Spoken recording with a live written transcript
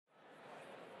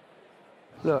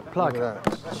Look, plug. Look at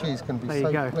that. She's going to be There you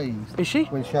so go. pleased. Is she?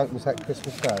 When she opens that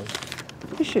Christmas Day.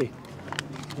 Is she?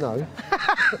 No.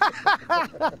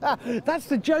 That's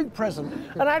the joke present.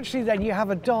 And actually then you have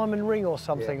a diamond ring or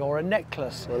something, or a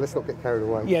necklace. Well, let's not get carried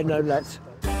away. Yeah, no, let's.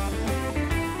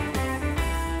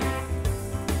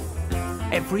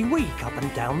 Every week up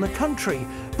and down the country,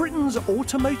 Britain's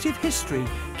automotive history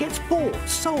gets bought,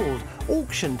 sold,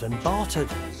 auctioned and bartered.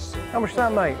 How much is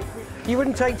that, mate? You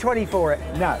wouldn't take 20 for it?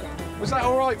 No. Was that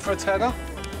all right for a tenner?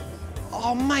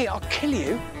 Oh, mate, I'll kill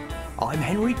you. I'm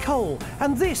Henry Cole,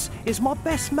 and this is my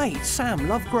best mate, Sam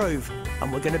Lovegrove,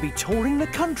 and we're going to be touring the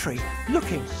country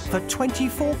looking for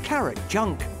 24-carat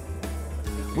junk.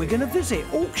 We're going to visit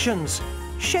auctions,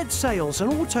 shed sales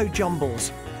and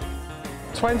autojumbles,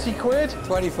 20 quid?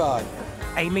 25.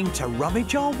 aiming to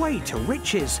rummage our way to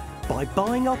riches by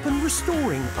buying up and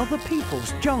restoring other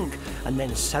people's junk and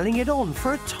then selling it on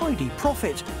for a tidy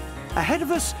profit. Ahead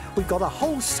of us, we've got a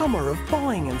whole summer of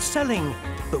buying and selling.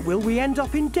 But will we end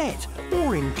up in debt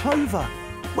or in clover?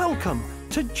 Welcome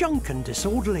to Junk and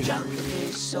Disorderly. Junk and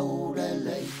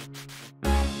Disorderly.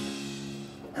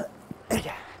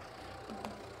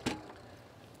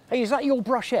 Hey, is that your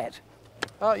brushette?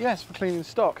 Yes, for cleaning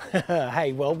stock.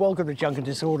 Hey, well, welcome to Junk and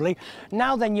Disorderly.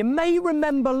 Now then, you may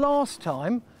remember last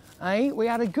time, we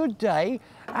had a good day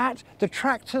at the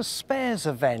Tractor Spares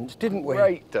event, didn't we?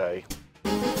 Great day.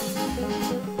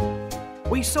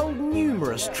 We sold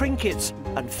numerous trinkets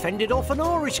and fended off an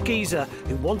Irish geezer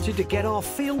who wanted to get our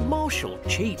field marshal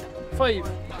cheap. 5.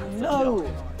 No.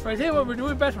 Right here, what we're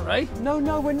doing better, right?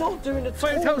 No, we're not doing it.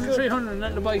 5,300 and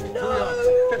then the bike.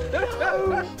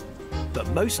 No. But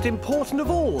most important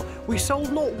of all, we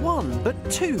sold not one, but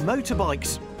 2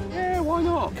 motorbikes. Yeah, why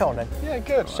not? Come on then. Yeah,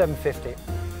 good. 750.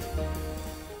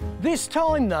 This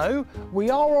time, though, we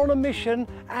are on a mission,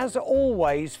 as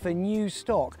always, for new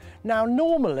stock. Now,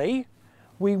 normally,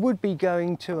 we would be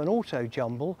going to an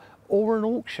Autojumble or an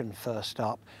auction first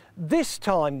up. This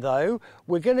time, though,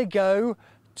 we're going to go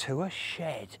to a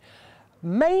shed.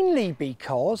 Mainly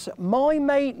because my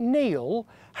mate Neil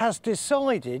has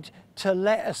decided to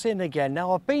let us in again.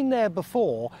 Now, I've been there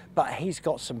before, but he's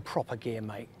got some proper gear,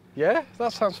 mate. Yeah,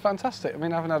 that sounds fantastic. I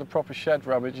mean, I haven't had a proper shed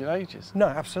rummage in ages. No,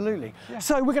 absolutely. Yeah.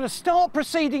 So we're going to start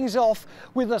proceedings off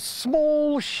with a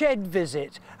small shed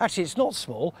visit. Actually, it's not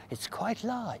small, it's quite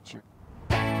large.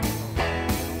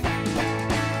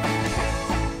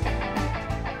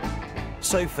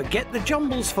 So forget the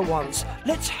jumbles for once.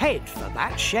 Let's head for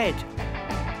that shed.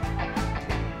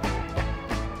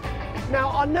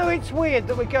 Now, I know it's weird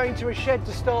that we're going to a shed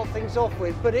to start things off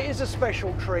with, but it is a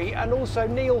special treat, and also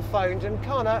Neil phoned and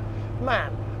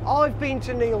man, I've been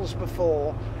to Neil's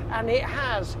before, and it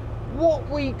has what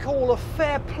we call a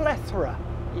fair plethora,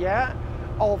 yeah,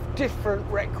 of different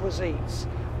requisites.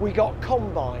 We got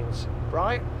combines,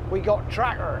 right? We got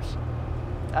tractors,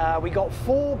 we got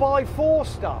 4x4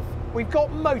 stuff, we've got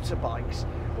motorbikes,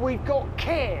 we've got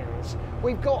cans,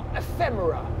 we've got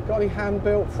ephemera. Got any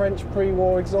hand-built French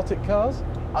pre-war exotic cars?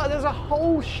 Oh, there's a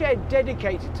whole shed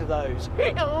dedicated to those.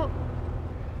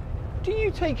 Do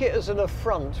you take it as an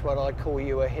affront when I call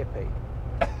you a hippie?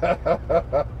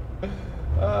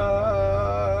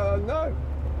 No.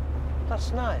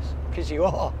 That's nice, because you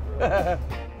are.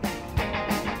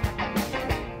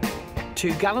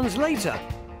 2 gallons later,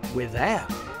 we're there.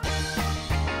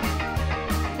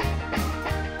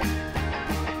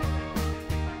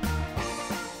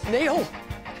 Neil,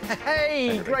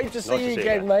 hey, great to see you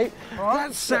again, mate.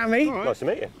 That's Sammy. Nice to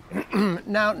meet you.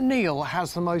 Now, Neil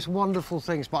has the most wonderful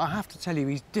things, but I have to tell you,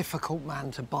 he's a difficult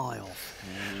man to buy off.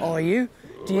 Are you?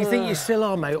 Do you think you still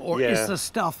are, mate, or is the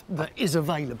stuff that is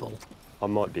available? I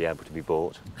might be able to be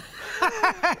bought. Well,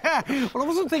 I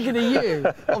wasn't thinking of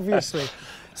you, obviously.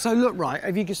 So, look, right,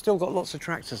 have you still got lots of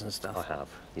tractors and stuff? I have,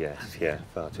 yes, yeah,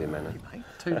 far too many.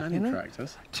 Too many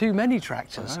tractors. Too many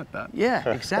tractors. I heard that. Yeah,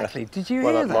 exactly. Did you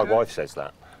Well, hear my that? wife says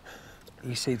that.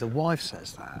 You see, the wife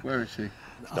says that. Where is she?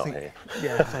 Not here.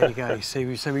 Yeah, there you go. You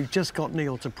see, so we've just got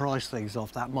Neil to price things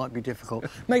off. That might be difficult.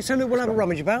 Mate, so look, we'll have a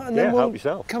rummage about and then Yeah, we'll help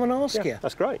yourself. come and ask you.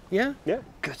 That's great. Yeah? Yeah.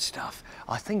 Good stuff.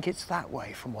 I think it's that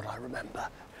way from what I remember.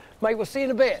 Mate, we'll see you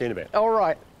in a bit. See you in a bit. All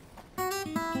right.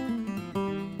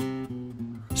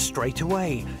 Straight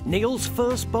away, Neil's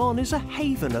first barn is a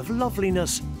haven of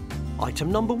loveliness. Item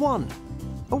number 1,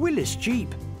 a Willis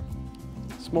Jeep.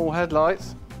 Small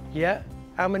headlights. Yeah?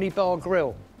 How many bar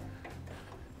grill?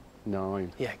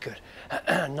 9. Yeah, good.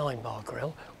 9 bar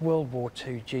grill, World War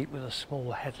II Jeep with a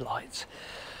small headlights.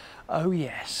 Oh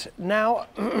yes. Now,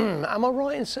 am I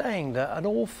right in saying that an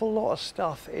awful lot of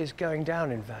stuff is going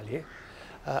down in value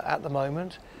at the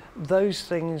moment? Those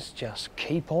things just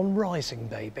keep on rising,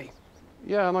 baby.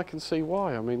 Yeah, and I can see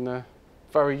why. I mean, they're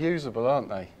very usable, aren't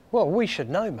they? Well, we should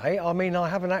know, mate. I mean, I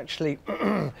haven't actually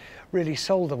really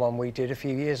sold the one we did a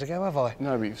few years ago, have I?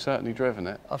 No, but you've certainly driven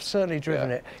it. I've certainly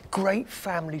driven it. Great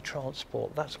family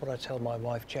transport. That's what I tell my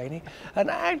wife, Janie. And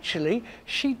actually,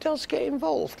 she does get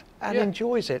involved and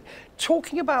enjoys it.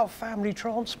 Talking about family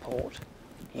transport,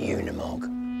 Unimog.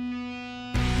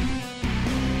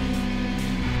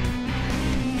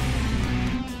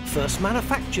 First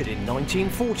manufactured in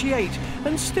 1948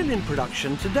 and still in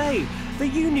production today, the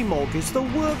Unimog is the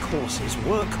workhorse's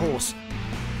workhorse.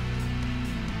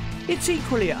 It's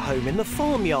equally at home in the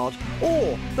farmyard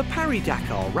or the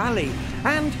Paris-Dakar Rally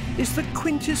and is the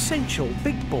quintessential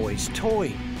big boy's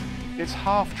toy. It's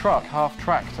half truck, half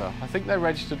tractor. I think they're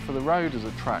registered for the road as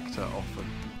a tractor often.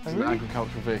 As an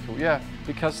agricultural vehicle, yeah,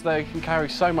 because they can carry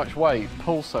so much weight,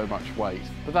 pull so much weight,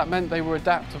 but that meant they were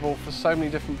adaptable for so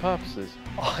many different purposes.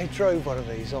 I drove one of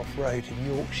these off-road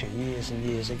in Yorkshire years and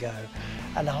years ago,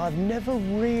 and I've never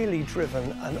really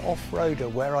driven an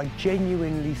off-roader where I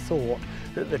genuinely thought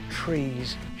that the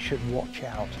trees should watch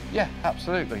out. Yeah,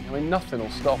 absolutely. I mean, nothing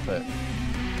will stop it.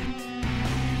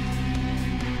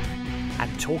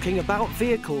 And talking about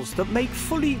vehicles that make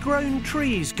fully grown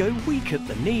trees go weak at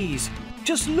the knees,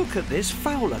 just look at this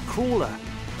Fowler crawler.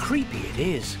 Creepy it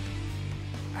is.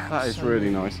 That is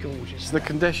really nice. Gorgeous. It's the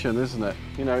condition, isn't it?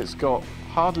 You know, it's got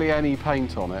hardly any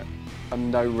paint on it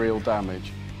and no real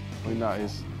damage. I mean, that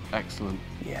is excellent.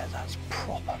 Yeah, that's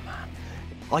proper, man.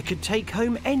 I could take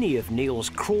home any of Neil's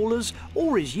crawlers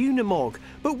or his Unimog,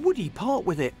 but would he part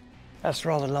with it? That's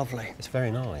rather lovely. It's very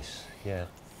nice. Yeah,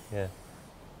 yeah.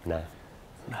 No.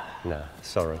 No,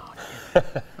 sorry.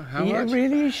 How much?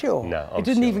 Really, you sure? No, I'm It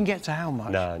didn't sure. even get to how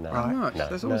much? No, no. How much? No,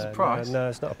 There's always no, a price. No,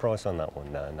 it's not a price on that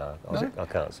one. No, no. I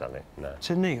can't sell it. No.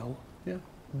 To Neil, Yeah.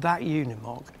 that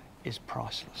Unimog is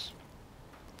priceless.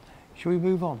 Shall we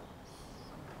move on?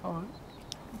 All right.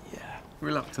 Yeah.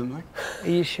 Reluctantly. Are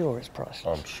you sure it's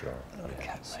priceless? I'm sure. Okay,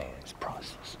 Yeah, mate, sorry. it's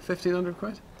priceless. 1,500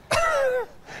 quid?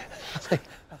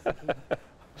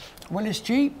 Well, it's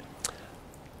cheap.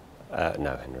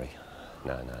 No, Henry.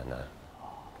 No, no, no.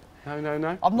 No, no,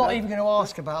 no. I'm not even going to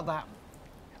ask about that.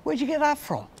 Where'd you get that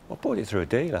from? I bought it through a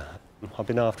dealer. I've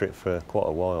been after it for quite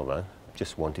a while though.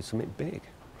 Just wanted something big.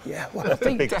 Yeah, well, I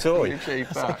think, Big toy.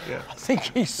 Achieved that, yeah. I think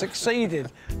he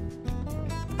succeeded.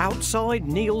 Outside,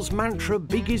 Neil's mantra,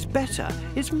 big is better,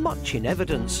 is much in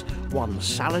evidence. One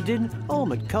Saladin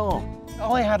armoured car.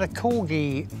 I had a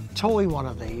Corgi toy one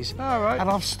of these, All right.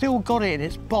 and I've still got it in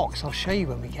its box. I'll show you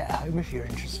when we get home if you're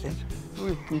interested.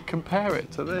 We can compare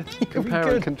it to this. be Compare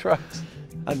good. and contrast.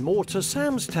 And more to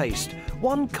Sam's taste,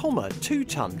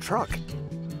 1.2-ton truck.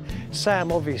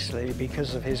 Sam, obviously,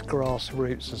 because of his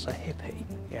grassroots as a hippie,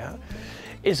 yeah,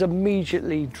 is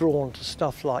immediately drawn to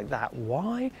stuff like that.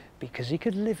 Why? Because he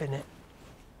could live in it.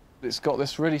 It's got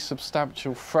this really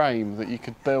substantial frame that you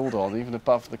could build on, even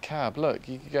above the cab. Look,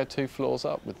 you could go 2 floors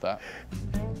up with that.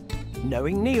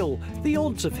 Knowing Neil, the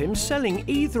odds of him selling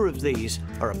either of these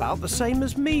are about the same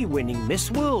as me winning Miss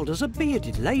World as a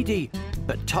bearded lady.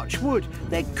 But touch wood,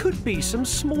 there could be some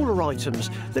smaller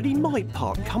items that he might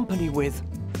part company with.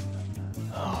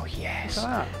 Oh, yes. Look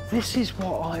at This is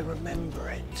what I remember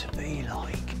it to be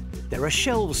like. There are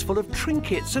shelves full of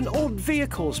trinkets and odd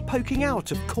vehicles poking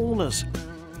out of corners.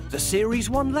 The Series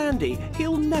 1 Landy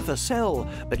he'll never sell,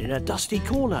 but in a dusty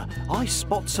corner, I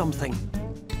spot something.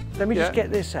 Let me just Yeah.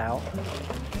 get this out.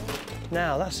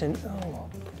 Now, that's in... Oh.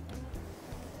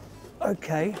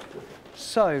 OK.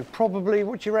 So, probably,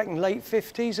 what do you reckon, late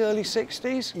 50s, early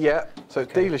 60s? Yeah. So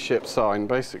it's dealership sign,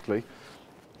 basically.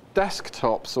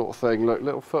 Desktop sort of thing, look,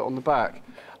 little foot on the back.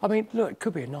 I mean, look, it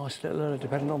could be a nice little,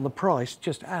 depending on the price,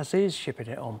 just as is shipping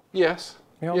it on. Yes.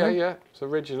 You know what I Yeah, mean? yeah. It's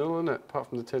original, isn't it? Apart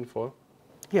from the tin foil.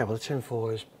 Yeah, well, the tinfoil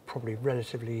is probably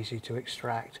relatively easy to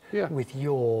extract with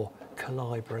your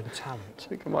calibre and talent. I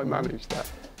think I might manage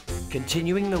that.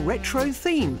 Continuing the retro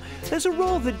theme, there's a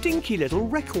rather dinky little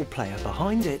record player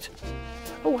behind it.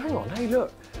 Oh, hang on, hey,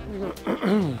 look.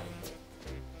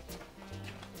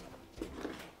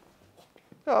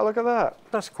 Oh, look at that.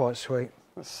 That's quite sweet.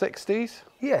 That's 60s.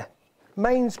 Yeah.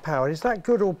 Mains powered, is that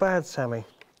good or bad, Sammy?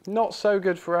 Not so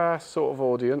good for our sort of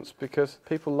audience because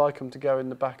people like them to go in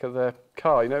the back of their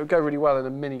car. You know, it would go really well in a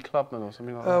Mini Clubman or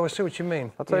something like that. Oh, I see what you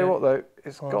mean. I'll tell you what though,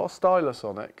 it's got a stylus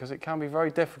on it because it can be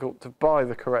very difficult to buy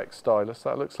the correct stylus.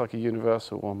 That looks like a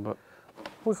universal one, but...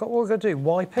 What we're going to do,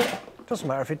 wipe it? Doesn't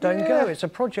matter if it don't go, it's a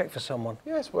project for someone.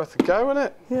 Yeah, it's worth a go, isn't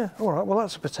it? Yeah, all right, well,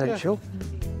 that's a potential.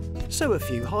 So a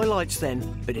few highlights then,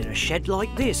 but in a shed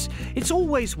like this, it's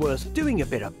always worth doing a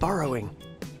bit of burrowing.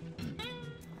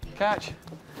 Catch.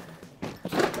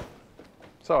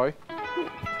 Sorry.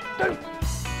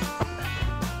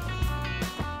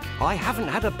 I haven't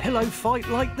had a pillow fight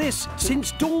like this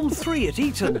since Dorm 3 at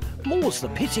Eton. More's the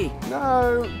pity.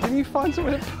 No, can you find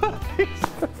something to put these?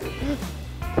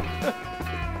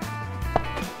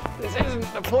 This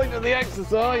isn't the point of the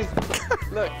exercise.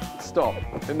 Look, stop.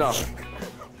 Enough.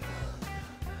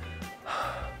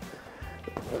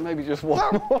 Maybe just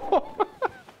one more.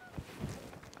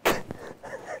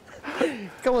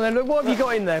 Come on then, look, what have you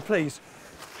got in there, please?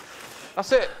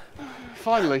 That's it.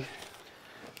 Finally.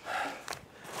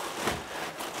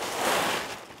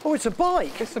 Oh, it's a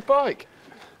bike. It's a bike.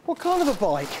 What kind of a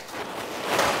bike?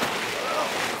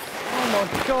 Oh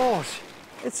my God.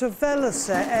 It's a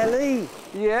Velosette LE.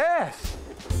 Yes.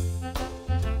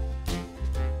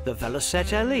 The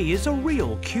Velosette LE is a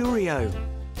real curio.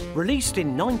 Released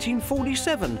in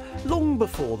 1947, long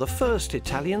before the first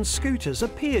Italian scooters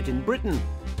appeared in Britain.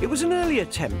 It was an early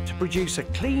attempt to produce a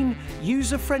clean,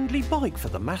 user-friendly bike for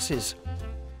the masses.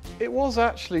 It was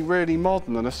actually really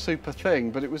modern and a super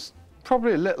thing, but it was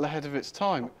probably a little ahead of its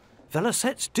time.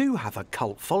 Velocettes do have a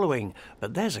cult following,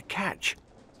 but there's a catch.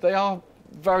 They are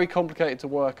very complicated to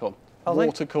work on. Are they?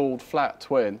 Water-cooled flat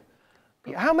twin.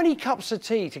 How many cups of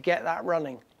tea to get that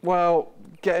running? Well,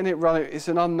 getting it running is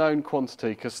an unknown quantity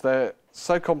because they're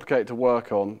so complicated to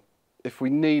work on. If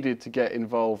we needed to get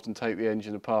involved and take the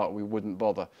engine apart, we wouldn't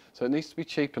bother. So it needs to be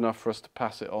cheap enough for us to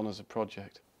pass it on as a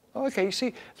project. OK, you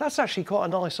see, that's actually quite a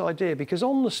nice idea because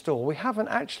on the store we haven't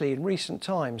actually in recent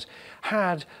times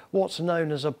had what's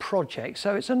known as a project.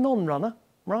 So it's a non-runner,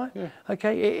 right? Yeah.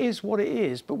 OK, it is what it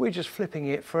is, but we're just flipping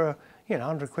it for, you know,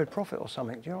 100 quid profit or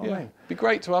something. Do you know what I mean? It'd be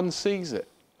great to unseize it.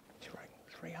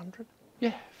 300?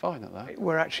 Yeah, fine at that.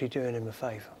 We're actually doing him a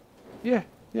favour. Yeah,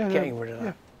 Getting rid of that.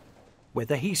 Yeah.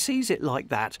 Whether he sees it like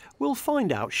that, we'll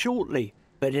find out shortly.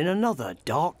 But in another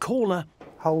dark corner,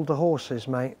 Hold the horses,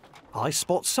 mate. I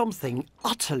spot something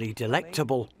utterly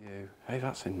delectable. Hey,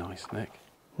 that's a nice neck.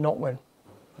 Notwin.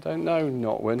 I don't know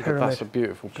Notwin, but Pyramid. that's a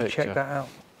beautiful Did you picture. check that out?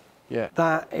 Yeah.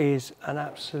 That is an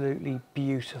absolutely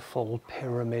beautiful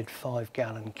pyramid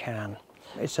 5-gallon can.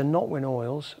 It's a Notwin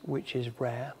Oils, which is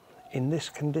rare. In this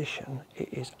condition, it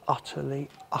is utterly,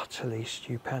 utterly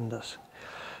stupendous.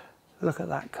 Look at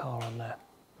that car on there.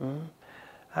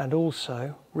 And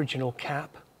also, original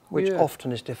cap, which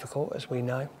often is difficult, as we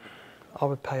know. I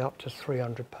would pay up to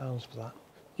 £300 for that.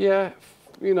 Yeah,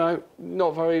 you know,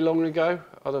 not very long ago,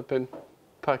 I'd have been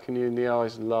poking you in the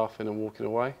eyes and laughing and walking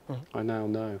away. I now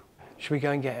know. Should we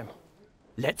go and get him?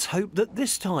 Let's hope that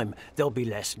this time there'll be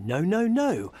less no, no,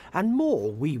 no and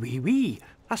more wee, wee, wee.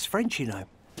 That's French, you know.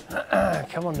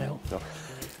 Come on, Neil.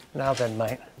 Now then,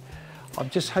 mate. I'm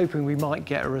just hoping we might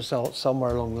get a result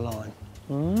somewhere along the line.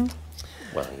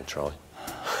 Well, you try.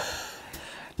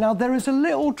 Now, there is a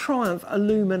little Triumph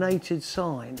illuminated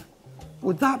sign.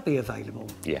 Would that be available?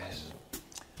 Yes.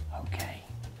 OK.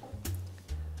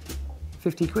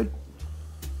 50 quid?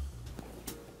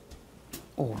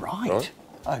 All right.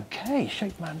 OK,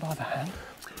 shake man by the hand.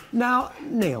 Now,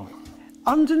 Neil,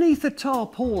 underneath the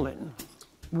tarpaulin,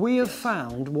 we have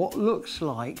found what looks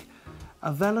like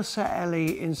a Velosette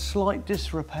LE in slight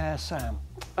disrepair, Sam.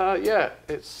 Yeah,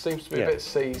 it seems to be a bit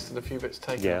seized and a few bits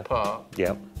taken apart. Yeah.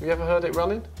 Have you ever heard it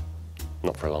running?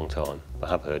 Not for a long time. I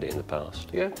have heard it in the past.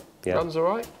 Yeah? Yeah. Runs all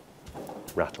right?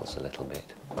 Rattles a little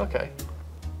bit. OK.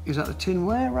 Is that the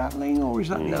tinware rattling or is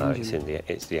that the No, engine?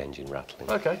 it's the engine rattling.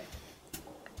 OK.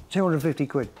 250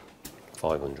 quid.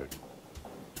 500.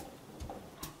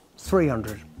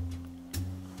 300.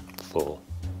 4.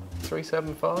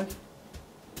 375?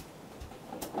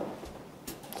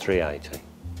 380.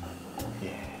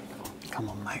 Come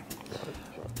on, mate.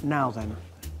 Now then,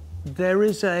 there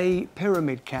is a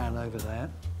pyramid can over there,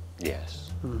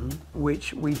 Yes.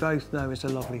 which we both know is a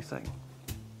lovely thing.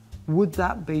 Would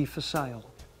that be for sale?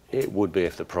 It would be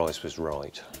if the price was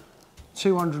right.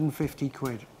 250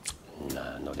 quid.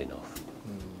 No, not enough.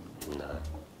 No.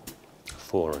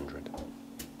 400.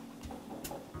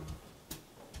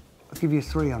 I'll give you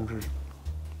 300.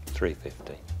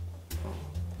 350.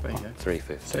 There you go.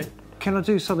 350. See? Can I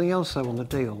do something else though on the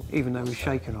deal, even though we've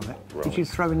shaken on it? Right. Could you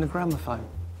throw in the gramophone?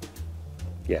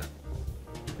 Yeah.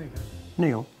 There you go.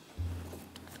 Neil,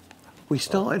 we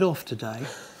started off today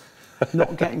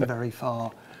not getting very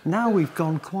far. Now we've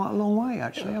gone quite a long way,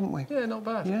 actually, haven't we? Yeah, not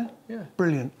bad. Yeah? Yeah.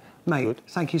 Brilliant. Mate, Good.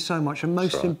 thank you so much. And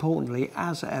most That's right. importantly,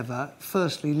 as ever,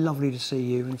 firstly, lovely to see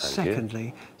you. And Thank you.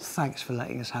 secondly, thanks for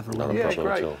letting us have a Not run. a problem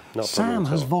great. at all. Not a Sam problem at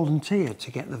has all. volunteered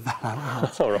to get the Velo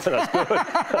out. All right,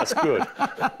 that's good.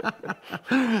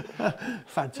 That's good.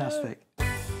 Fantastic.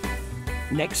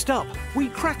 Next up, we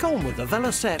crack on with the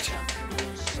Velosette.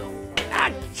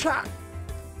 Achha!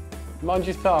 Mind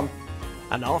your thumb.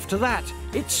 And after that,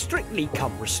 it's Strictly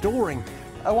Come Restoring.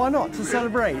 Oh, why not? To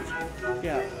celebrate.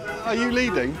 Yeah. Are you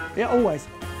leading? Yeah, always.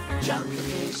 Junk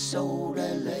is soda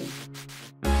late.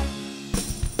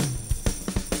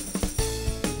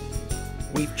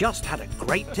 We've just had a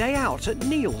great day out at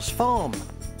Neil's farm.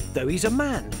 Though he's a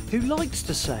man who likes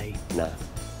to say No,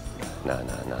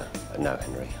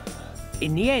 Henry.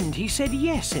 In the end, he said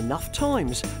yes enough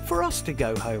times for us to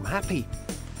go home happy.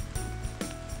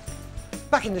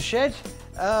 Back in the shed,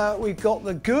 we've got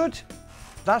the good.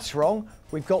 That's wrong.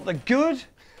 We've got the good,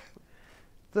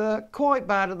 the quite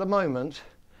bad at the moment,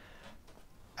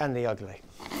 and the ugly.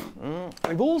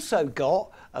 We've also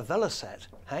got a Velosette,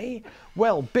 hey?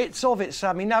 Well, bits of it,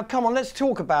 Sammy. Now, come on, let's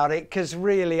talk about it, because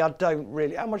really, I don't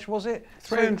really... How much was it?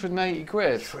 380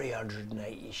 quid.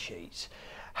 380 sheets.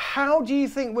 How do you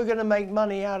think we're going to make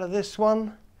money out of this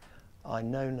one? I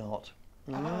know not.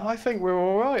 I think we're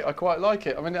all right. I quite like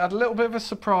it. I mean, it had a little bit of a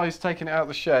surprise taking it out of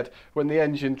the shed when the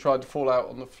engine tried to fall out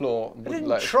on the floor. And It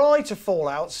didn't try to fall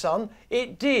out, son.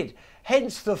 It did.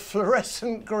 Hence the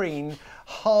fluorescent green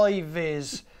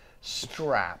high-vis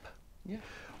strap. Yeah.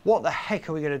 What the heck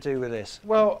are we going to do with this?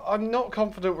 Well, I'm not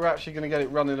confident we're actually going to get it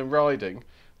running and riding,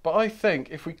 but I think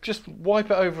if we just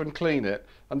wipe it over and clean it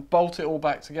and bolt it all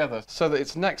back together so that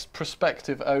its next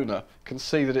prospective owner can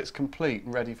see that it's complete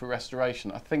and ready for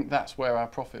restoration, I think that's where our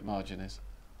profit margin is.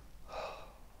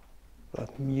 The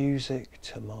music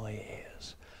to my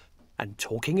ears. And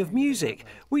talking of music,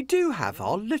 we do have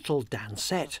our little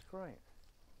dancette. Great.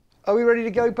 Are we ready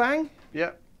to go, Bang?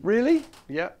 Yeah, Really?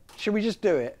 yeah. Should we just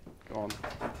do it? Go on.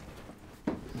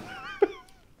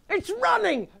 It's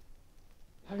running!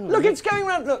 Look, it's going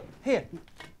round. Look, here.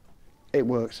 It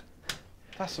works.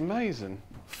 That's amazing.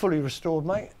 Fully restored,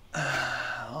 mate.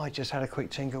 I just had a quick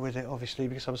tinker with it, obviously,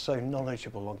 because I'm so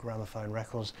knowledgeable on gramophone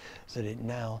records that it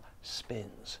now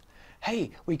spins.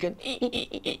 Hey, we can...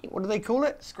 What do they call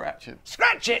it? Scratch it.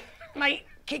 Scratch it, mate.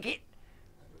 Kick it.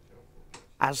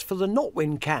 As for the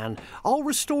Notwin can, I'll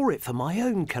restore it for my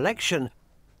own collection.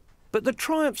 But the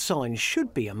Triumph sign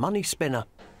should be a money spinner.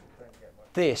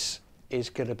 This is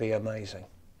going to be amazing,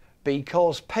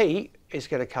 because Pete is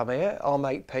going to come here, our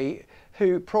mate Pete,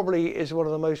 who probably is one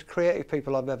of the most creative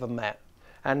people I've ever met,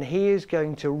 and he is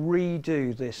going to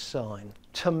redo this sign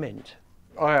to mint.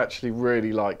 I actually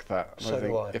really like that. So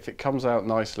do I. If it comes out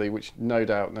nicely, which no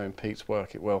doubt knowing Pete's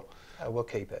work it will. We'll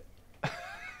keep it.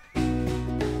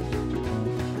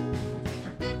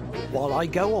 While I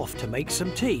go off to make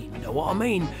some tea, know what I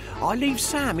mean? I leave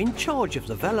Sam in charge of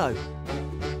the Velo.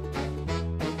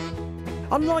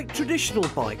 Unlike traditional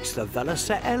bikes, the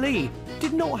Velosette LE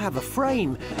did not have a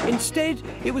frame. Instead,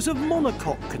 it was of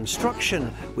monocoque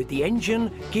construction, with the engine,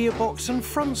 gearbox and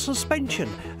front suspension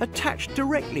attached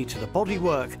directly to the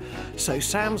bodywork. So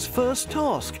Sam's first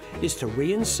task is to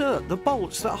reinsert the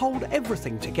bolts that hold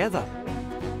everything together.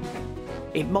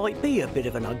 It might be a bit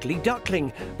of an ugly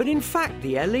duckling, but in fact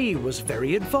the LE was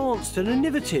very advanced and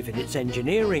innovative in its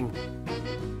engineering.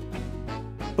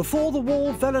 Before the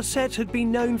war, Velosette had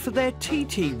been known for their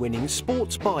TT-winning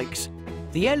sports bikes.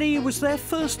 The LE was their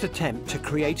first attempt to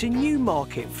create a new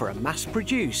market for a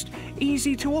mass-produced,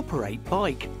 easy-to-operate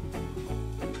bike.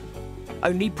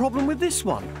 Only problem with this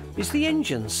one is the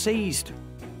engine's seized.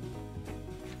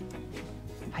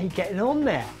 How you getting on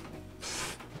there?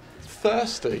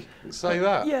 Thirsty? Say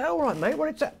that. Yeah, all right, mate. What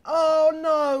it's that? Oh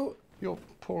no, You're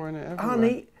pouring it everywhere.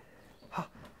 honey.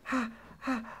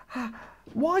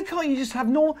 Why can't you just have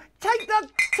normal? Take that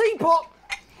teapot.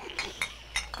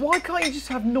 Why can't you just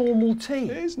have normal tea?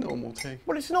 It is normal tea.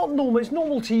 Well, it's not normal. It's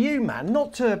normal to you, man,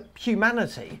 not to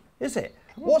humanity, is it?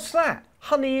 What's that?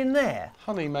 Honey in there?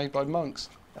 Honey made by monks.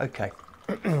 Okay.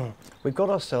 We've got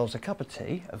ourselves a cup of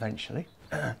tea, eventually.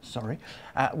 Sorry.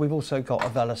 We've also got a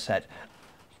Velosette.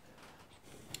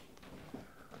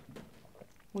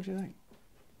 What do you think?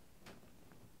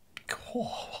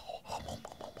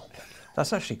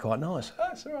 That's actually quite nice.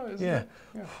 That's all right, isn't Yeah. it?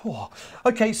 Yeah. Oh.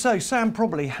 Okay, so Sam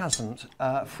probably hasn't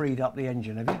freed up the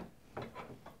engine, have you?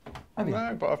 Have you?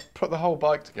 No, but I've put the whole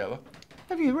bike together.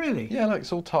 Have you really? Yeah, look,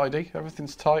 it's all tidy.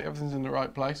 Everything's tight. Everything's in the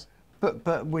right place.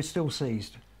 But we're still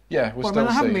seized. Yeah, we're Well, I still mean,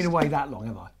 I haven't seized. been away that long,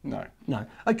 have I? No. No.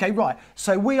 Okay, right.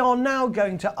 So we are now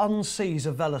going to unseize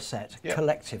a Velosette Yep.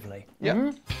 collectively.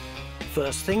 Yeah.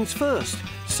 First things first,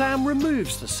 Sam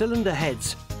removes the cylinder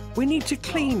heads. We need to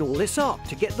clean all this up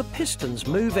to get the pistons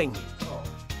moving.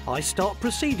 I start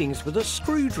proceedings with a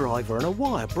screwdriver and a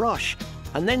wire brush,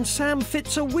 and then Sam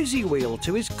fits a whizzy wheel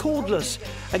to his cordless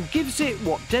and gives it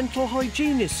what dental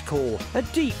hygienists call a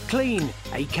deep clean,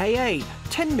 aka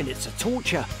 10 minutes of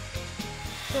torture.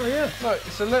 Oh, yeah. Look,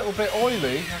 it's a little bit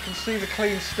oily. I can see the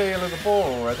clean steel of the bore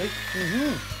already.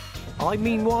 I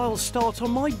meanwhile start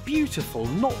on my beautiful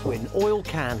Notwin oil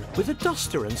can with a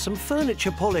duster and some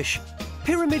furniture polish.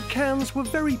 Pyramid cans were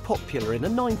very popular in the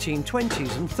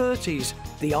 1920s and 30s,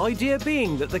 the idea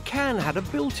being that the can had a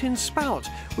built-in spout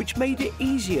which made it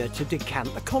easier to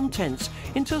decant the contents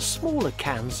into smaller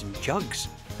cans and jugs.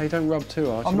 Hey, don't rub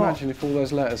too hard. Imagine if all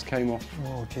those letters came off.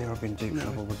 Oh dear, I've been deep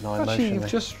trouble with my Actually, emotion you've there.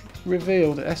 just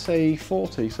revealed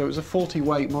SAE40, so it was a 40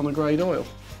 weight monograde oil.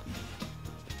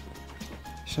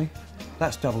 See?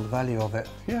 That's double the value of it.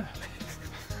 Yeah.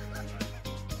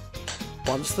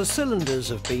 Once the cylinders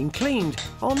have been cleaned,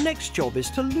 our next job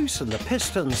is to loosen the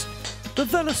pistons. The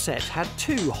Velosette had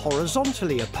 2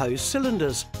 horizontally opposed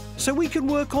cylinders, so we can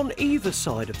work on either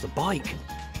side of the bike.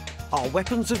 Our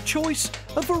weapons of choice,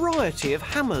 a variety of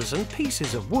hammers and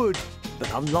pieces of wood.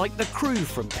 But unlike the crew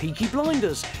from Peaky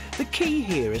Blinders, the key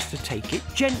here is to take it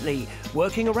gently,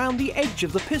 working around the edge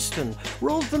of the piston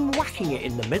rather than whacking it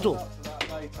in the middle.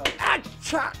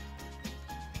 Achha!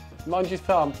 Mind your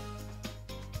thumb.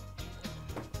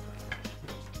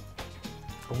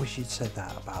 I wish you'd said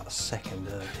that about a second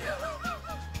earlier.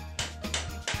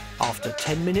 After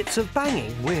 10 minutes of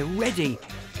banging, we're ready.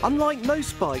 Unlike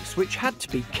most bikes which had to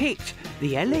be kicked,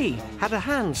 the LE had a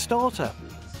hand starter.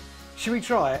 Should we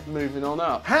try it? Moving on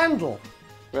up. Handle.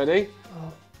 Ready?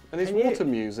 And it's Can you- water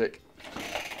music.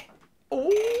 Oh,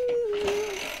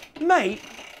 mate,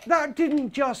 that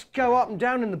didn't just go up and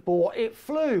down in the bore, it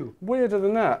flew. Weirder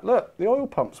than that. Look, the oil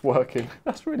pump's working.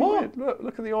 That's really What? weird.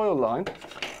 Look at the oil line.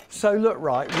 So look,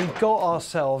 right, we've got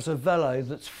ourselves a Velo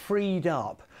that's freed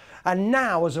up. And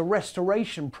now, as a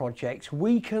restoration project,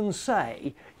 we can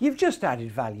say, you've just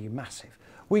added value, massive.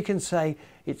 We can say,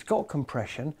 it's got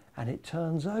compression and it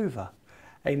turns over.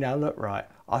 Hey, now look, right,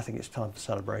 I think it's time for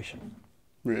celebration.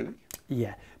 Really?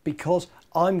 Yeah, because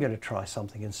I'm going to try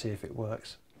something and see if it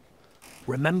works.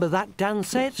 Remember that Dan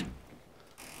set?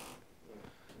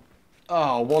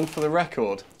 Oh, one for the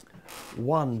record.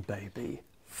 One, baby,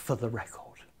 for the record.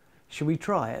 Should we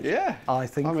try it? Yeah, I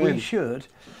think I'm we in. should.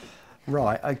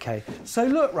 Right, okay. So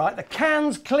look, right, the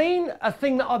can's clean, a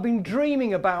thing that I've been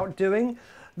dreaming about doing.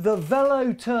 The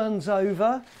Velo turns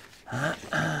over.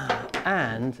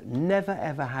 And never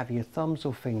ever have your thumbs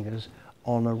or fingers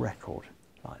on a record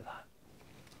like that.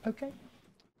 Okay?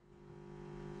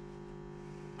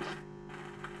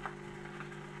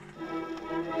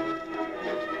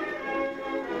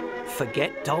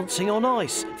 Forget dancing on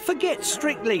ice. Forget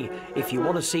Strictly. If you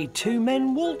want to see 2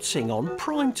 men waltzing on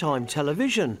primetime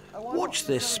television, watch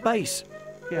this space.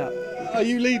 Yeah. Are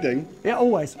you leading? Yeah,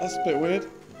 always. That's a bit weird.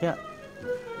 Yeah.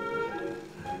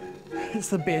 It's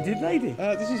the bearded lady.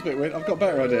 This is a bit weird. I've got a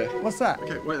better idea. What's that?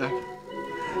 Okay, wait there.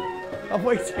 I'm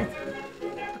waiting.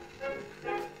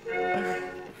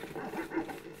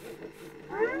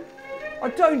 Oh,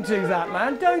 don't do that,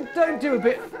 man. Don't do a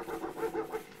bit.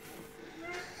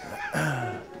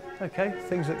 Okay,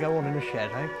 things that go on in a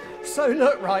shed, eh? So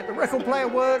look, right, the record player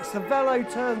works, the Velo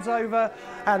turns over,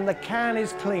 and the can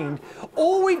is cleaned.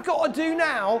 All we've got to do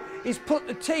now is put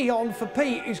the tea on for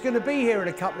Pete, who's going to be here in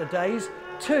a couple of days,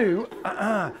 to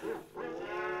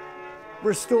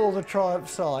restore the Triumph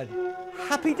side.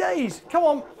 Happy days, come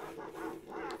on.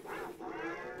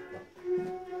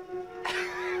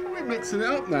 We're mixing it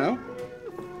up now.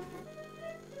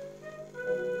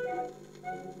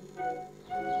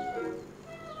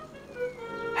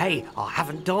 Hey, I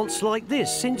haven't danced like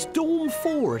this since Dawn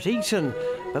 4 at Eton,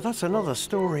 but that's another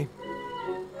story.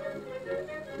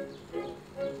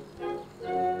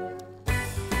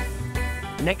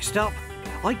 Next up,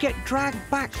 I get dragged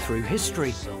back through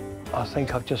history I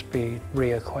think I've just been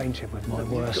reacquainted with my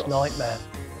worst nightmare.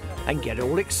 and get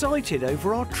all excited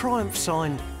over our Triumph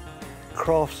sign.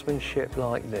 Craftsmanship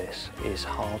like this is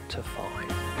hard to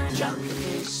find. Junk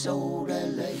is soda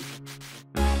lake.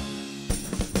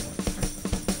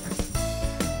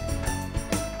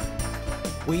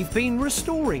 We've been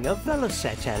restoring a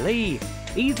Velosette LE,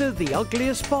 either the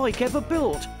ugliest bike ever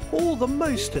built or the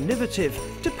most innovative,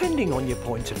 depending on your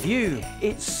point of view.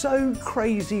 It's so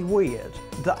crazy weird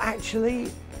that actually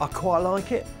I quite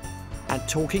like it. And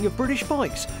talking of British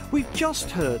bikes, we've just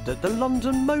heard that the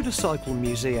London Motorcycle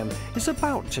Museum is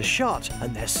about to shut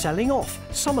and they're selling off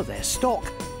some of their stock.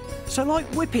 So like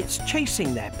whippets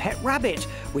chasing their pet rabbit,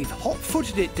 we've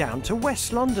hot-footed it down to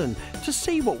West London to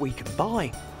see what we can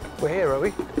buy. We're here, are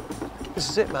we? This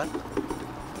is it, man.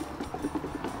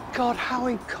 God, how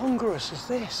incongruous is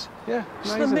this? Yeah,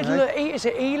 It's amazing, the middle eh? of, is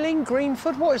it Ealing,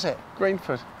 Greenford? What is it?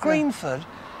 Greenford. Greenford.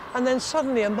 And then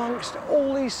suddenly amongst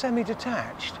all these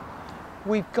semi-detached,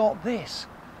 we've got this,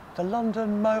 the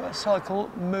London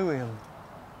Motorcycle Museum.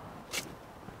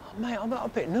 Oh, mate, I'm a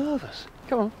bit nervous.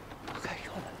 Come on. Okay,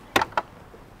 come on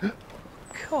then.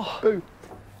 Oh. Boo.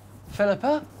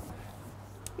 Philippa?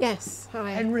 Yes,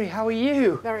 hi. Henry, how are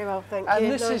you? Very well, thank you.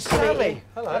 And this is Sammy.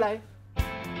 Hello. Hello.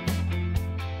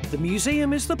 The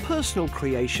museum is the personal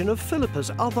creation of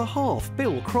Philippa's other half,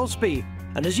 Bill Crosby.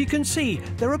 And as you can see,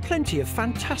 there are plenty of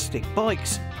fantastic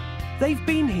bikes. They've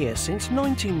been here since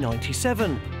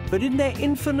 1997, but in their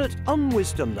infinite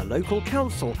unwisdom, the local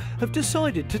council have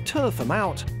decided to turf them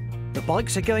out. The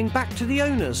bikes are going back to the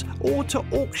owners or to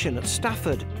auction at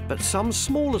Stafford, but some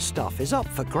smaller stuff is up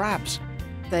for grabs.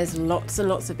 There's lots and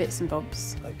lots of bits and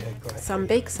bobs. Okay, great. Some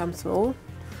big, some small.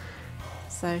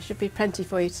 So should be plenty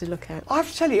for you to look at. I have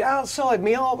to tell you, outside,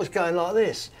 my heart was going like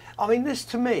this. I mean, this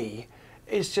to me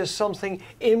is just something,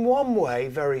 in one way,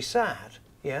 very sad,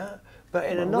 yeah? But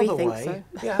in another way, so.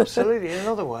 yeah, absolutely, in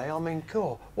another way, I mean,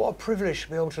 God, what a privilege to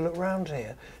be able to look round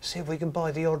here, see if we can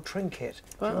buy the odd trinket.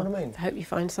 Do you know what I mean? I hope you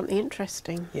find something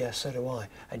interesting. Yeah, so do I.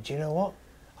 And do you know what?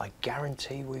 I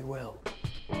guarantee we will.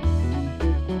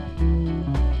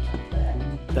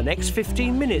 The next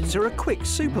 15 minutes are a quick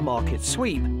supermarket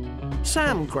sweep.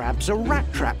 Sam grabs a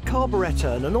rat trap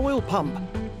carburettor and an oil pump,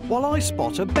 while I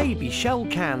spot a baby shell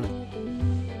can.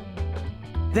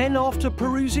 Then, after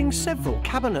perusing several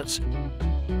cabinets,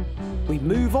 we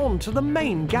move on to the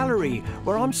main gallery,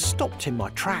 where I'm stopped in my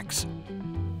tracks.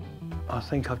 I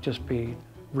think I've just been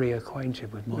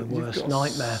reacquainted with my worst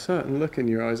nightmare. A certain look in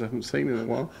your eyes I haven't seen in a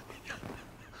while.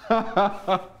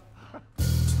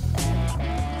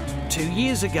 2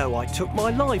 years ago, I took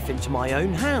my life into my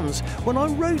own hands when I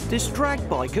rode this drag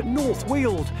bike at North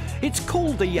Weald. It's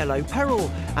called the Yellow Peril,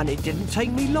 and it didn't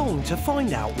take me long to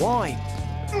find out why.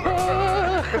 I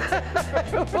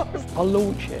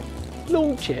launch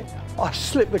it, I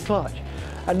slip the clutch,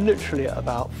 and literally at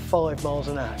about 5 miles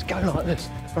an hour, it's going like this,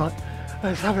 right?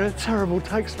 It's having a terrible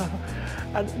tank slapper.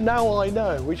 And now I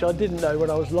know, which I didn't know when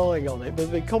I was lying on it,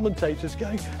 but the commentator's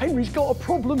going, Henry's got a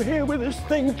problem here with this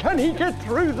thing, can he get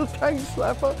through the tank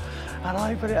slapper? And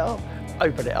I open it up,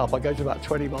 I go to about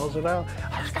 20 miles an hour,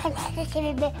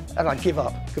 and I give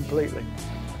up completely.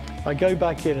 I go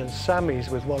back in and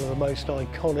Sammy's with one of the most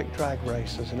iconic drag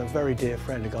racers and a very dear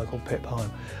friend, a guy called Pip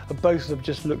Heim. And both of them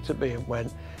just looked at me and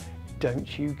went,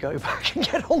 don't you go back and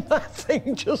get on that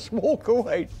thing, just walk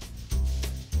away.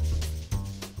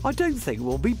 I don't think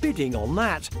we'll be bidding on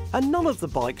that, and none of the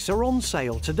bikes are on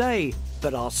sale today.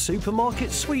 But our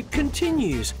supermarket sweep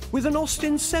continues with an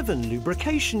Austin 7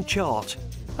 lubrication chart,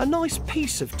 a nice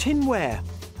piece of tinware,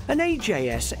 an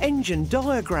AJS engine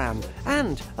diagram,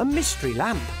 and a mystery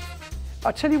lamp.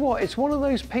 I tell you what, it's one of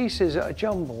those pieces at a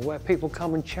jumble where people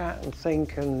come and chat and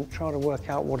think and try to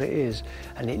work out what it is,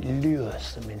 and it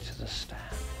lures them into the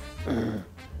stand.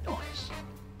 Nice.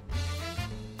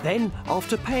 Then,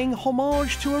 after paying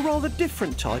homage to a rather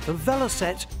different type of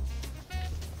Velosette...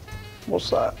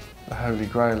 What's that? The Holy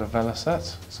Grail of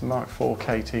Velosette. It's a Mark IV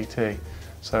KTT.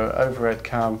 So overhead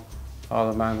cam, Isle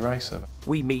of Man racer.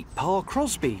 we meet Pa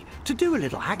Crosby to do a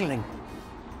little haggling.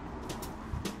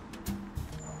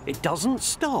 It doesn't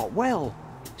start well.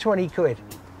 20 quid.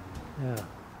 Yeah.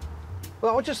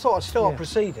 Well, I just thought I'd start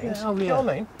proceedings. Yeah, oh, Do you know what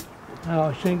I mean? I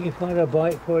was thinking if I had a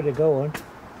bike for it to go on,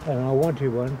 and I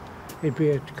wanted one, it'd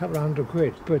be a couple of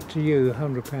 £100, but to you,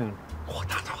 £100.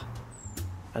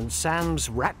 And Sam's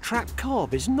rat trap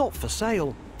carb is not for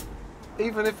sale.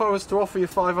 Even if I was to offer you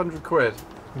 500 quid?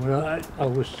 Well, I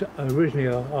was originally,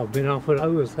 I've been offered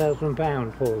over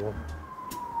 £1,000 for them.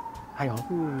 Hang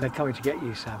on, they're coming to get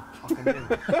you, Sam.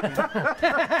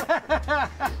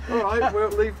 All right, we'll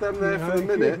leave them there for a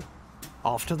minute.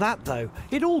 After that, though,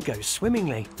 it all goes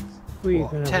swimmingly. Well, you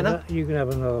What, can have tenner? You can have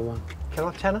another one. Can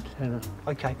I have tenner? Tenner.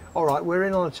 Okay, all right, we're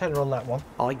in on a tenner on that one.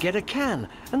 I get a can,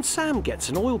 and Sam gets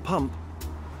an oil pump.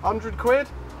 100 quid?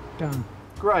 Done.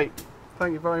 Great,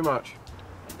 thank you very much.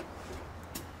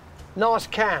 Nice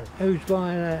can. Who's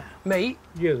buying that? Me?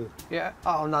 You. Yeah.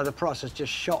 Oh no, the price has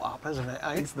just shot up, hasn't it?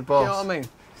 Eh? It's the boss. You know what I mean?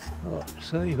 What,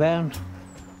 £30?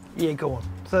 Yeah, go on.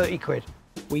 30 quid.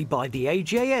 We buy the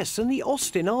AJS and the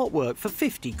Austin artwork for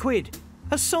 50 quid,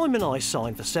 a Simon Eye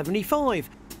sign for 75,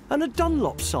 and a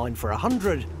Dunlop sign for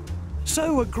 100.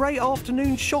 So a great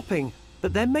afternoon shopping,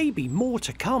 but there may be more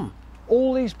to come.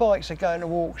 All these bikes are going to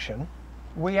auction.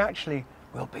 We actually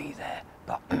will be there,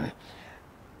 but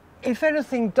if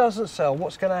anything doesn't sell,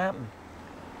 what's going to happen?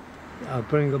 I'll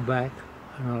bring them back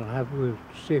and we'll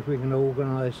see if we can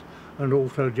organise an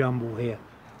Autojumble here.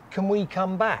 Can we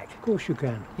come back? Of course you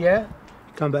can. Yeah?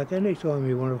 Come back any time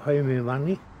you want to pay me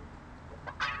money.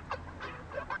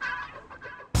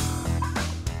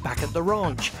 Back at the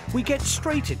ranch, we get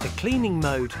straight into cleaning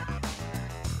mode.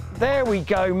 There we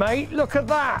go, mate. Look at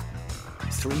that.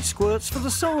 3 squirts for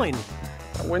the sign,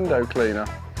 A window cleaner.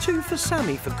 2 for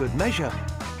Sammy for good measure.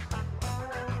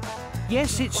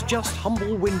 Yes, it's just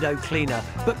humble window cleaner,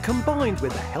 but combined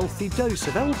with a healthy dose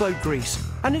of elbow grease,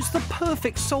 and it's the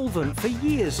perfect solvent for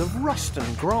years of rust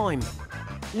and grime.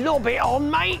 Lob it on,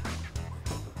 mate.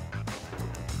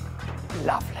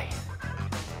 Lovely.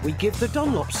 We give the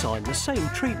Dunlop sign the same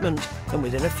treatment, and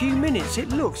within a few minutes it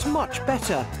looks much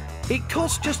better. It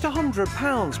costs just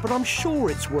 £100, but I'm sure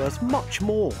it's worth much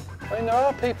more. I mean, there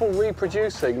are people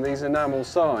reproducing these enamel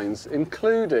signs,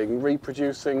 including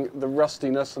reproducing the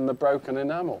rustiness and the broken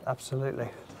enamel. Absolutely.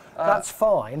 That's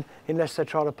fine, unless they're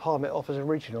trying to palm it off as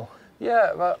original.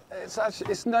 Yeah, but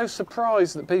it's no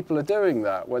surprise that people are doing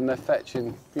that when they're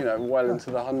fetching, you know, well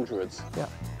into the hundreds. Yeah.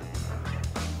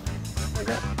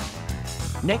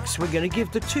 Next, we're going to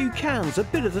give the two cans a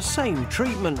bit of the same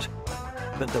treatment.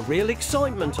 But the real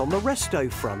excitement on the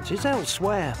resto front is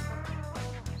elsewhere.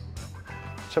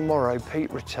 Tomorrow,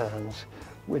 Pete returns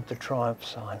with the Triumph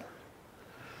sign.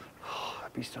 Oh, I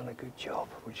hope he's done a good job.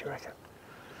 What do you reckon?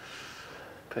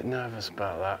 Bit nervous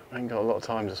about that. Ain't got a lot of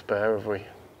time to spare, have we?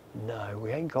 No,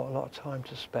 we ain't got a lot of time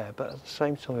to spare, but at the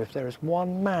same time, if there is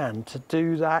one man to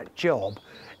do that job,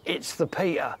 it's the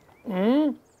Peter.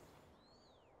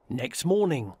 Next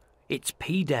morning, it's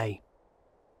P-Day.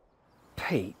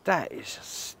 Pete, that is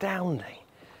astounding.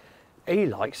 He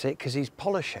likes it because he's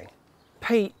polishing.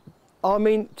 Pete, I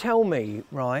mean, tell me,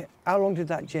 right, how long did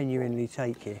that genuinely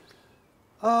take you?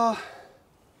 I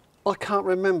can't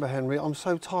remember, Henry. I'm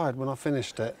so tired when I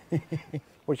finished it.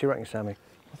 What do you reckon, Sammy?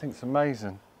 I think it's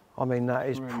amazing. I mean, that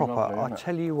is Really proper. lovely, I isn't it?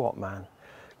 tell you what, man,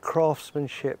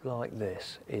 craftsmanship like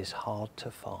this is hard to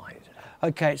find.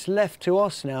 OK, it's left to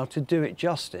us now to do it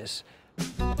justice.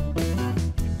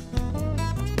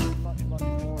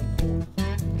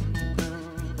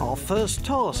 Our first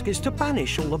task is to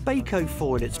banish all the Baco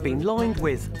foil it's been lined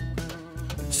with.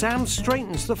 Sam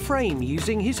straightens the frame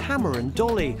using his hammer and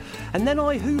dolly, and then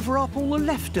I hoover up all the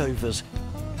leftovers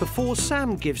before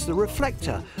Sam gives the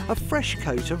reflector a fresh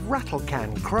coat of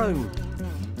rattlecan chrome.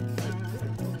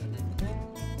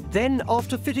 Then,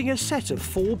 after fitting a set of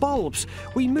 4 bulbs,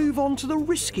 we move on to the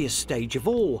riskiest stage of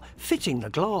all, fitting the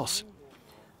glass.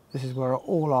 This is where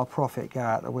all our profit go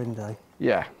out the window.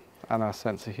 Yeah, and our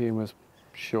sense of humour's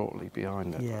shortly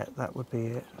behind it. Yeah, that would be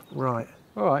it. Right.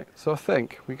 All right, so I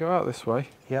think we go out this way.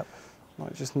 Yep.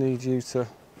 Might just need you to...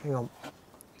 Hang on.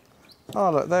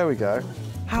 Oh, look, there we go.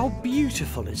 How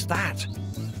beautiful is that?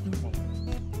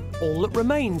 All that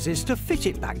remains is to fit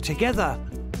it back together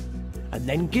and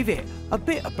then give it a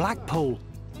bit of Blackpool.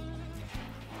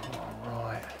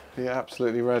 Right. You're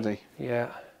absolutely ready.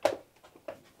 Yeah.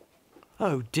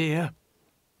 Oh dear.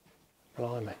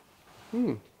 Blimey.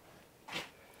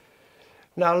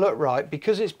 Now look, right,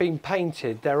 because it's been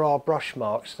painted, there are brush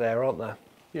marks there, aren't there?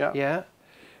 Yeah. Yeah.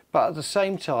 But at the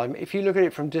same time, if you look at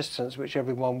it from distance, which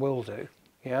everyone will do,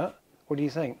 yeah, what do you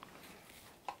think?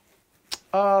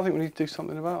 I think we need to do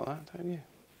something about that, don't you?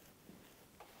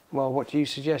 Well, what do you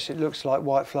suggest? It looks like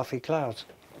white fluffy clouds.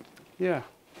 Yeah.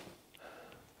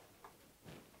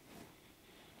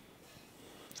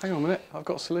 Hang on a minute, I've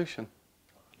got a solution.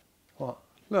 What?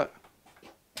 Look.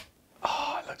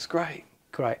 Oh, it looks great.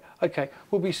 Great. OK,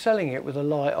 we'll be selling it with the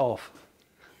light off.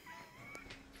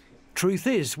 Truth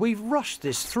is, we've rushed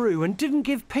this through and didn't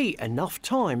give Pete enough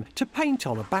time to paint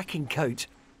on a backing coat.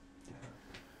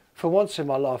 For once in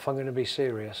my life, I'm going to be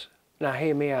serious. Now,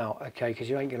 hear me out, OK, because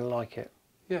you ain't going to like it.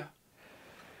 Yeah.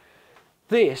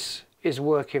 This is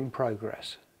work in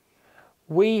progress.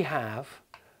 We have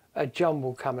a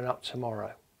jumble coming up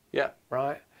tomorrow. Yeah.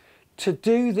 Right? To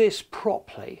do this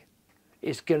properly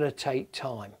is going to take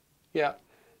time. Yeah.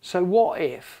 So what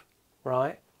if,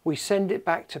 right, we send it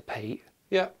back to Pete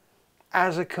Yeah.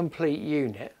 as a complete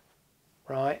unit,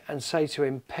 right, and say to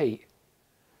him, Pete,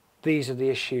 these are the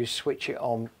issues, switch it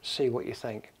on, see what you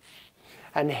think.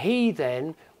 And he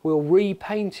then will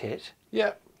repaint it.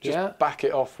 Yeah. Just back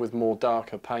it off with more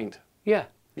darker paint. Yeah.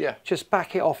 Yeah. Just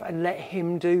back it off and let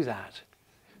him do that.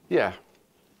 Yeah.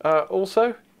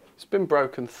 Also, it's been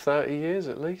broken 30 years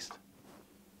at least.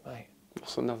 Mate.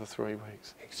 What's another 3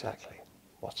 weeks? Exactly.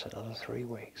 What's another 3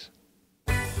 weeks?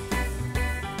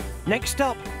 Next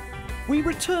up, we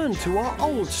return to our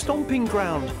old stomping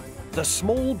ground, the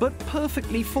small but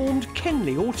perfectly formed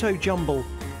Kenley Autojumble.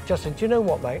 Justin, do you know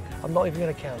what, mate? I'm not even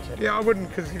going to count it. Yeah, I wouldn't,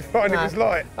 because you'd find it was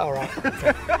light. All right.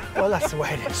 Okay. Well, that's the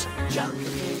way it is. Junk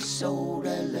is sold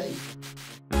late.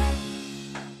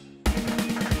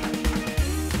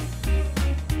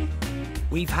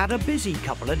 We've had a busy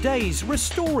couple of days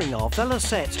restoring our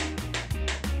Velosette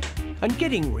and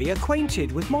getting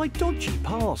reacquainted with my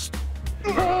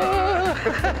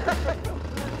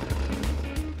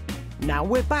Now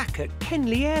we're back at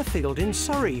Kenley Airfield in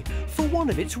Surrey for one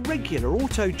of its regular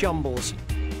Autojumbles.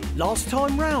 Last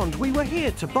time round we were here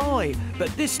to buy, but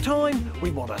this time we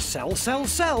want to sell, sell,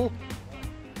 sell.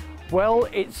 Well,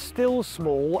 it's still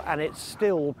small and it's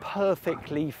still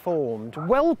perfectly formed.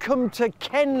 Welcome to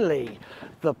Kenley,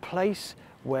 the place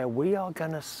where we are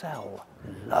going to sell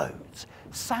loads.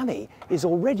 Sammy is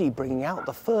already bringing out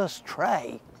the first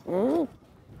tray. To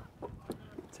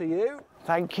you.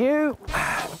 Thank you.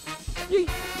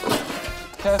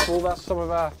 Careful, that's some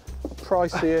of our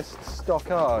priciest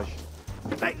stockage.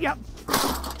 Yep.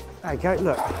 There you go,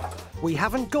 look. We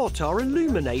haven't got our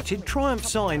illuminated Triumph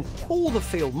sign or the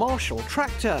Field Marshal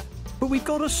tractor, but we've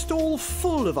got a stall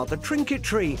full of other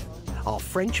trinketry, our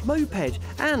French moped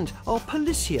and our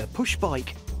Policia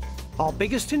pushbike. Our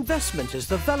biggest investment is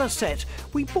the Velosette.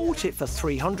 We bought it for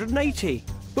 380,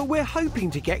 but we're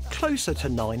hoping to get closer to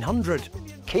 900.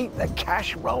 Keep the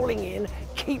cash rolling in,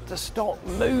 keep the stock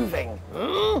moving.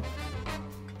 The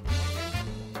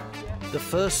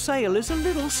first sale is a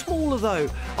little smaller though.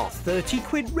 Our 30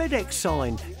 quid Red X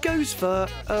sign goes for,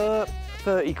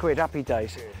 30 quid, happy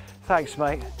days. Thanks,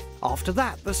 mate. After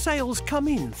that, the sales come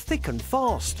in thick and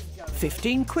fast.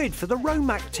 15 quid for the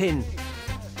Romac tin.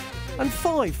 And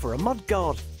 5 for a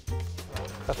mudguard.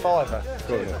 A fiver.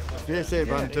 Yes,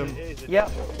 Bantam.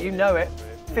 Yep, you know it.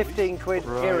 15 quid,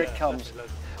 here it comes.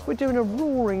 We're doing a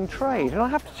roaring trade, and I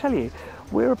have to tell you,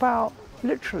 we're about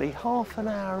literally half an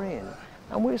hour in,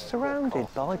 and we're surrounded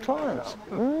by clients.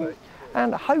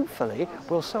 And hopefully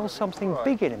we'll sell something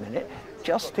big in a minute,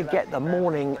 just to get the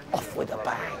morning off with a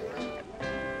bang.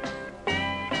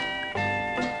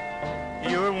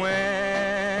 Your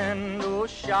window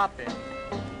shopping,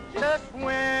 just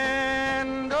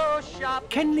window shopping.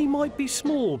 Kenley might be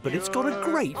small, but it's got a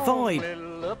great vibe.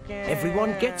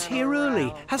 Everyone gets here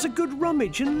early, has a good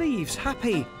rummage and leaves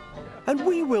happy. And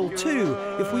we will too,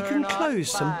 if we can close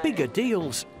some bigger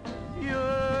deals.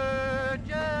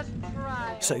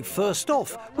 So first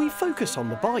off, we focus on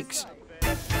the bikes.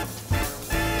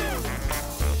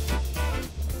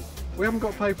 We haven't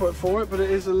got paperwork for it, but it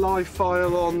is a live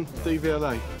file on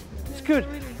DVLA. It's good.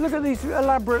 Look at these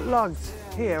elaborate lugs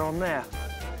here on there.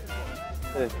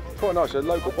 Yeah, quite nice. A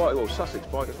local bike, well, Sussex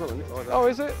bike as well, isn't it? Like that. Oh,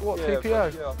 is it? What, yeah,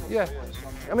 TPO? Yeah.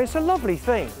 I mean, it's a lovely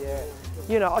thing. Yeah.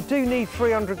 You know, I do need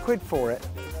 300 quid for it.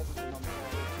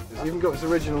 It's even got its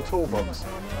original toolbox.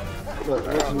 Look,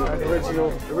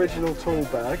 original tool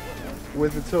bag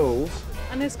with the tools.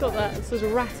 And it's got that sort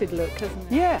of ratted look, hasn't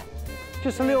it? Yeah.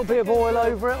 Just a little bit of oil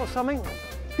over it or something.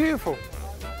 Beautiful.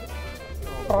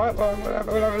 All right, well, we'll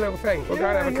have a little thing. We'll go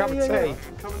and have a cup of tea.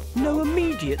 No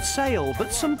immediate sale,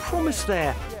 but some promise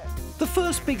there. The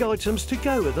first big items to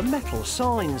go are the metal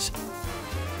signs.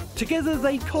 Together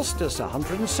they cost us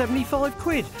 175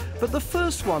 quid, but the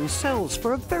first one sells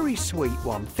for a very sweet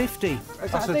 150.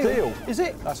 That's a deal. Is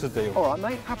it? That's a deal. All right,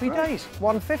 mate. Happy days.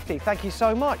 150. Thank you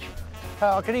so much.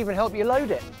 I can even help you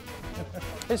load it.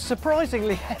 It's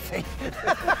surprisingly heavy.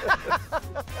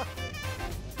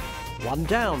 One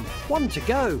down, one to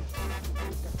go.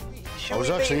 I was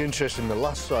actually interested in the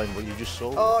last sign, but you just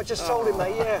sold it. Oh, I just sold it,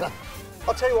 mate, yeah.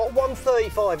 I'll tell you what,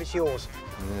 135, it's yours.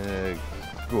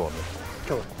 Go on then.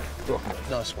 Cool. Go on.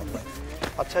 Nice one, mate.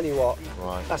 I'll tell you what,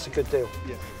 that's a good deal.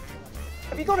 Yeah.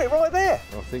 Have you got it right there?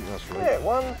 I think that's right. Yeah,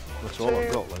 1, that's 2, all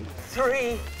I've got, Luke.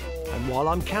 3. And while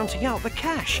I'm counting out the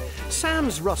cash,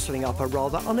 Sam's rustling up a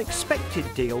rather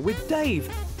unexpected deal with Dave,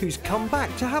 who's come back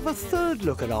to have a third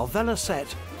look at our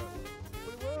Velosette.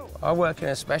 I work in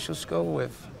a special school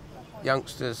with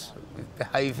youngsters with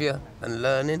behaviour and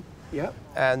learning. Yeah.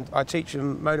 And I teach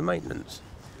them motor maintenance.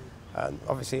 And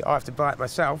obviously I have to buy it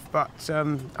myself, but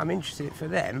I'm interested for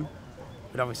them.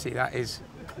 But obviously that is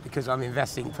because I'm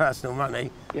investing personal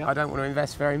money. Yeah. I don't want to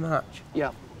invest very much.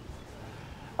 Yeah.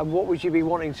 And what would you be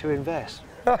wanting to invest?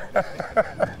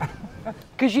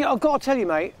 Because I've got to tell you,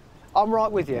 mate, I'm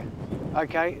right with you.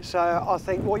 Okay, so I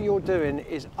think what you're doing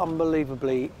is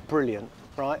unbelievably brilliant.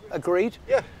 Right, agreed?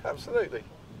 Yeah, absolutely.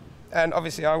 And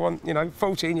obviously I want,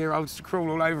 14-year-olds to crawl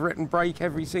all over it and break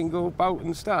every single bolt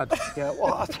and stud. Yeah,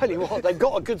 well, I'll tell you what, they've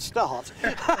got a good start.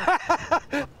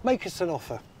 Make us an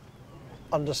offer,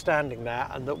 understanding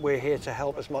that and that we're here to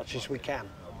help as much as we can.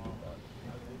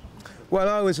 Well,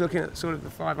 I was looking at sort of the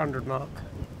 500 mark.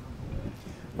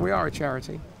 We are a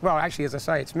charity. Well, actually, as I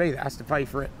say, it's me that has to pay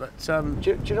for it, but... Do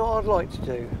you know what I'd like to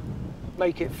do?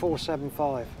 Make it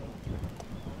 475.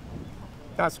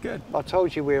 That's good. I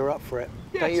told you we were up for it.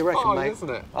 Yeah, Don't you reckon, fine, mate? isn't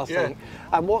it? I think.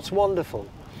 And what's wonderful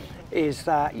is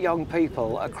that young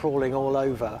people are crawling all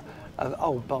over an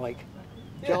old bike.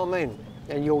 Do you know what I mean?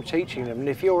 And you're teaching them. And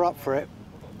if you're up for it,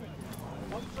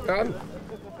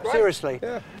 seriously,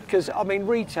 because, I mean,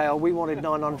 retail, we wanted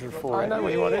 900 for it. I know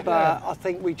what you wanted, but I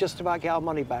think we just about get our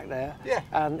money back there. Yeah.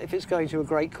 And if it's going to a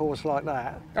great cause like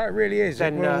that... Oh, it really is.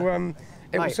 Then,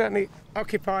 it will certainly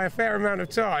occupy a fair amount of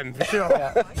time, for sure.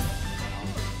 Yeah.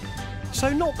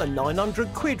 So not the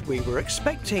 900 quid we were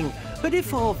expecting, but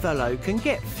if our Velo can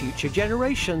get future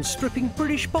generations stripping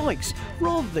British bikes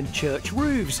rather than church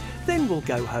roofs, then we'll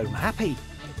go home happy.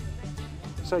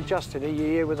 So Justin, are you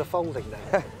here with a folding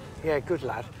then? Yeah, good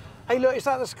lad. Hey look, is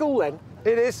that the school then?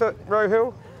 It is at Row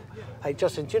Hill. Hey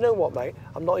Justin, do you know what, mate?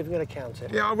 I'm not even going to count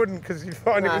it. Yeah, I wouldn't, because you'd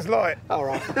find it was light. All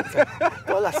right. Okay.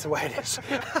 Well, that's the way it is.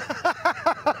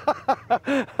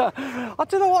 I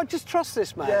don't know what, I just trust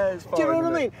this man. Yeah, it's fine, do you know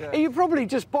what I mean? Yeah. You probably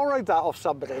just borrowed that off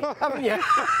somebody, haven't you?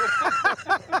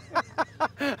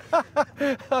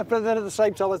 But then at the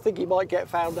same time, I think he might get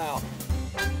found out.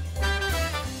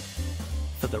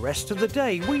 For the rest of the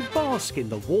day, we bask in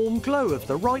the warm glow of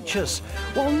the righteous,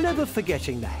 while never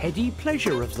forgetting the heady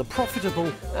pleasure of the profitable.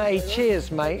 Hey,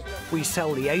 cheers, mate. We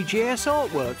sell the AGS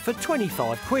artwork for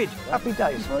 25 quid. Happy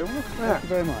days. Thank you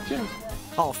very much. Cheers.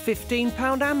 Our £15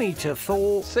 ammeter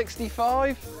for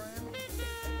 65.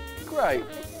 Great.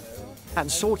 and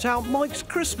sort out Mike's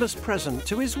Christmas present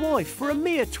to his wife for a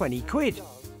mere 20 quid.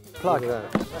 Plug.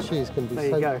 She's going to be There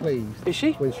you so go. pleased. Is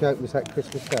she? When she opens that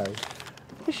Christmas Day.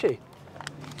 Is she?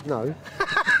 No.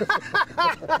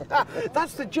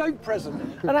 That's the joke present.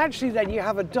 And actually then you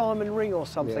have a diamond ring or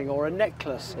something, or a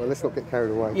necklace. Well, let's not get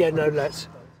carried away. Yeah, no, let's.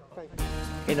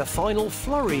 In a final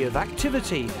flurry of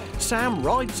activity, Sam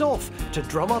rides off to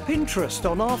drum up interest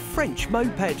on our French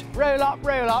moped. Roll up,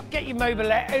 get your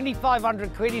mobilette, only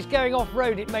 500 quid, he's going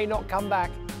off-road, it may not come back.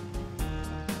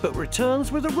 But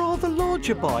returns with a rather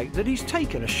larger bike that he's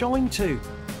taken a shine to.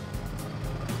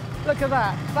 Look at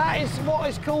that. That is what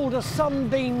is called a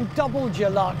Sunbeam Double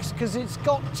Deluxe because it's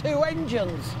got 2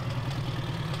 engines.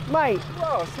 Mate.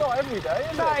 Well, it's not every day,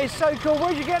 is it? That is so cool.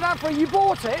 Where'd you get that from? You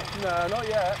bought it? No, not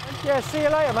yet. Yeah, see you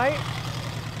later, mate.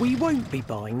 We won't be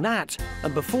buying that.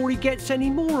 And before he gets any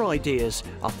more ideas,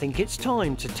 I think it's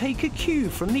time to take a cue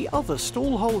from the other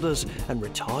stall holders and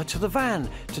retire to the van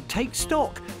to take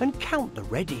stock and count the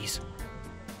readies.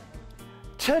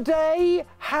 Today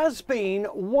has been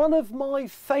one of my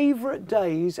favourite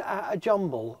days at a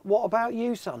jumble. What about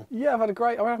you, son? Yeah, I've had a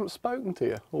great... I haven't spoken to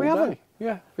you all We day. haven't?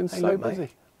 Yeah, been Hey, so look, busy.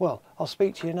 mate. Well, I'll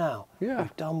speak to you now. Yeah.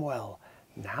 You've done well.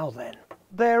 Now then.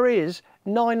 There is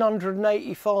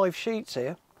 985 sheets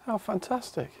here. How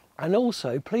fantastic. And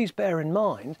also, please bear in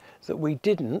mind that we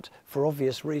didn't, for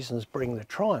obvious reasons, bring the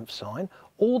Triumph sign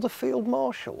or the Field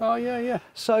Marshal. Oh, yeah, yeah.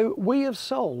 So we have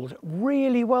sold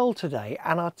really well today,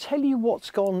 and I'll tell you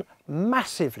what's gone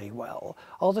massively well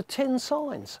are the tin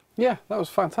signs. Yeah, that was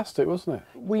fantastic, wasn't it?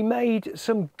 We made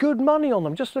some good money on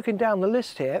them. Just looking down the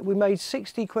list here, we made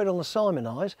 60 quid on the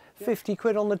Simonise, 50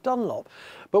 quid on the Dunlop.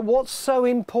 But what's so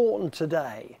important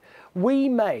today, we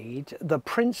made the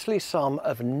princely sum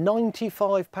of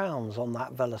 £95 on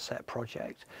that Velosette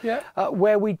project,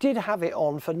 where we did have it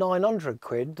on for 900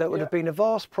 quid. That would have been a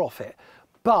vast profit.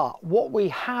 But what we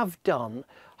have done,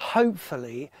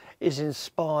 hopefully, is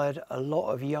inspired a lot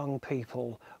of young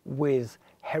people with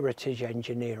heritage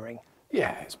engineering.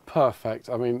 Yeah, it's perfect.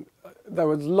 I mean, there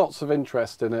was lots of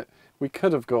interest in it. We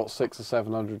could have got 600 or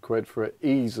 700 quid for it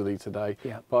easily today,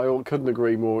 but I couldn't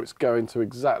agree more. It's going to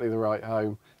exactly the right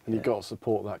home, and you've got to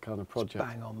support that kind of project. It's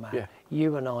bang on, man. Yeah.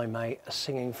 You and I, mate, are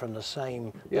singing from the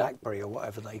same BlackBerry or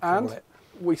whatever they call And it.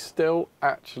 we still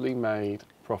actually made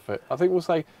profit. I think we'll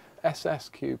say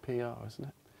SSQPR, isn't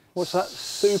it? What's that?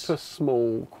 Super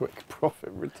small, quick profit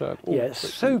return. Yeah,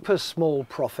 super small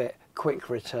profit, quick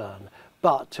return,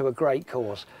 but to a great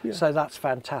cause. So that's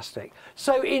fantastic.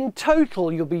 So in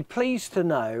total, you'll be pleased to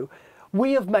know,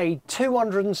 we have made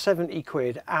 270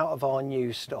 quid out of our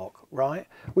new stock, right?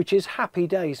 Which is happy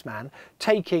days, man,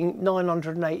 taking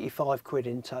 985 quid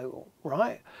in total,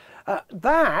 right?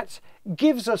 That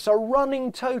gives us a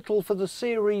running total for the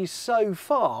series so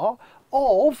far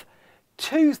of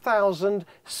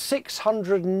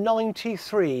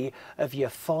 2,693 of your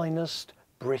finest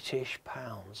British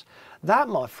pounds. That,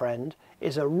 my friend,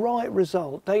 is a right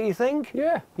result, don't you think?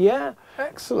 Yeah. Yeah?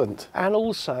 Excellent. And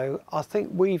also, I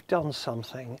think we've done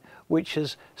something which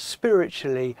has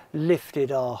spiritually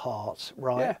lifted our hearts,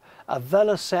 right? Yeah. A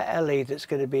Velosette LE that's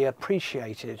going to be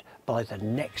appreciated by the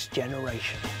next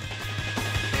generation.